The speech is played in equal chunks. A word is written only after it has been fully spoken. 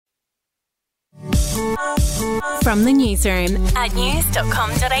From the newsroom at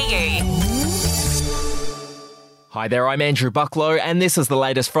news.com.au. Hi there, I'm Andrew Bucklow, and this is the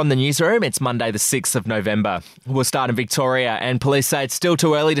latest from the newsroom. It's Monday the 6th of November. We'll start in Victoria, and police say it's still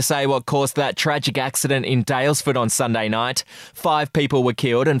too early to say what caused that tragic accident in Daylesford on Sunday night. 5 people were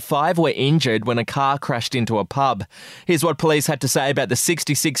killed and 5 were injured when a car crashed into a pub. Here's what police had to say about the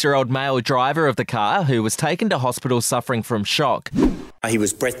 66-year-old male driver of the car who was taken to hospital suffering from shock. He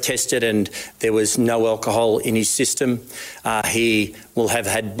was breath tested and there was no alcohol in his system. He will have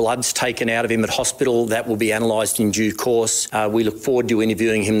had bloods taken out of him at hospital. That will be analysed in due course. We look forward to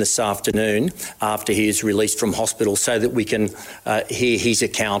interviewing him this afternoon after he is released from hospital so that we can hear his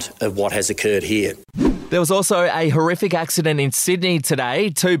account of what has occurred here. There was also a horrific accident in Sydney today.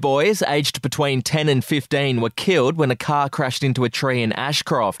 2 boys, aged between 10 and 15, were killed when a car crashed into a tree in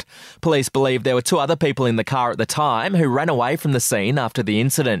Ashcroft. Police believe there were 2 other people in the car at the time who ran away from the scene after the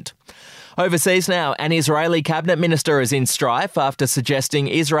incident. Overseas now, an Israeli cabinet minister is in strife after suggesting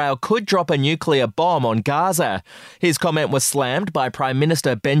Israel could drop a nuclear bomb on Gaza. His comment was slammed by Prime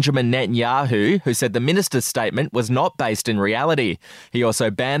Minister Benjamin Netanyahu, who said the minister's statement was not based in reality. He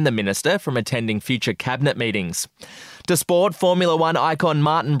also banned the minister from attending future cabinet meetings. To sport, Formula One icon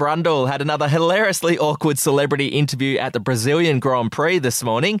Martin Brundle had another hilariously awkward celebrity interview at the Brazilian Grand Prix this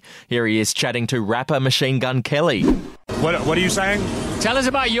morning. Here he is chatting to rapper Machine Gun Kelly. What are you saying? Tell us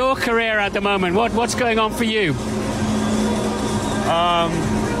about your career at the moment. What's going on for you?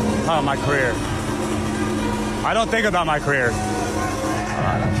 My career. I don't think about my career.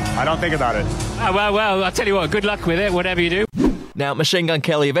 I don't think about it. Well, I'll tell you what, good luck with it, whatever you do. Now, Machine Gun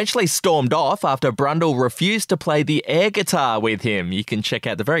Kelly eventually stormed off after Brundle refused to play the air guitar with him. You can check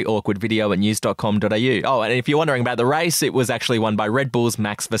out the very awkward video at news.com.au. Oh, and if you're wondering about the race, it was actually won by Red Bull's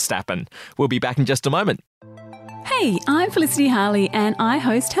Max Verstappen. We'll be back in just a moment. Hey, I'm Felicity Harley and I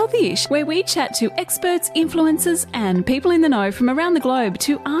host Healthyish, where we chat to experts, influencers and people in the know from around the globe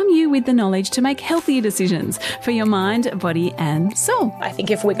to arm you with the knowledge to make healthier decisions for your mind, body and soul. I think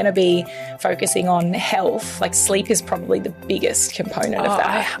if we're going to be focusing on health, like sleep is probably the biggest component of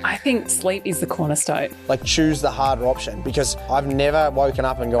that. I think sleep is the cornerstone. Like choose the harder option, because I've never woken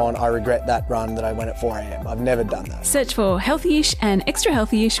up and gone, I regret that run that I went at 4 a.m. I've never done that. Search for Healthyish and Extra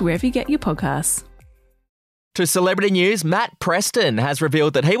Healthyish wherever you get your podcasts. To celebrity news, Matt Preston has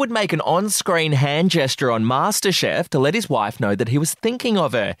revealed that he would make an on-screen hand gesture on MasterChef to let his wife know that he was thinking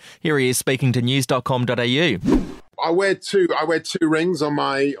of her. Here he is speaking to news.com.au. I wear two rings on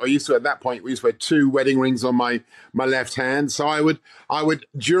my, I used to at that point, we used to wear 2 wedding rings on my left hand. So I would,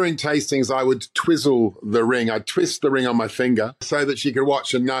 during tastings, I would twizzle the ring. I'd twist the ring on my finger so that she could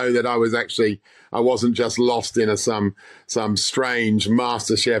watch and know that I wasn't just lost in some strange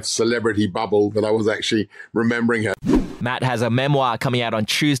MasterChef celebrity bubble, that I was actually remembering her. Matt has a memoir coming out on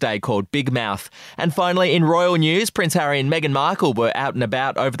Tuesday called Big Mouth. And finally, in royal news, Prince Harry and Meghan Markle were out and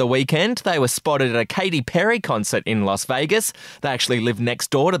about over the weekend. They were spotted at a Katy Perry concert in Las Vegas. They actually live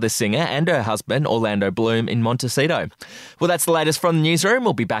next door to the singer and her husband, Orlando Bloom, in Montecito. Well, that's the latest from the newsroom.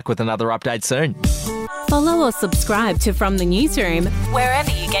 We'll be back with another update soon. Follow or subscribe to From the Newsroom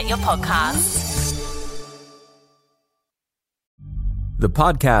wherever you get your podcasts. The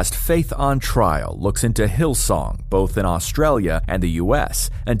podcast Faith on Trial looks into Hillsong, both in Australia and the US,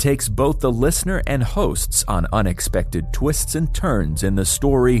 and takes both the listener and hosts on unexpected twists and turns in the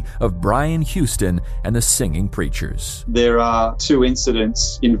story of Brian Houston and the Singing Preachers. There are 2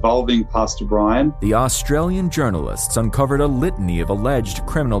 incidents involving Pastor Brian. The Australian journalists uncovered a litany of alleged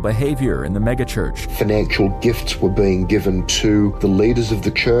criminal behavior in the megachurch. Financial gifts were being given to the leaders of the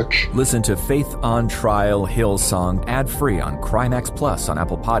church. Listen to Faith on Trial Hillsong ad-free on Crimex Plus on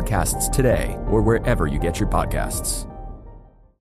Apple Podcasts today or wherever you get your podcasts.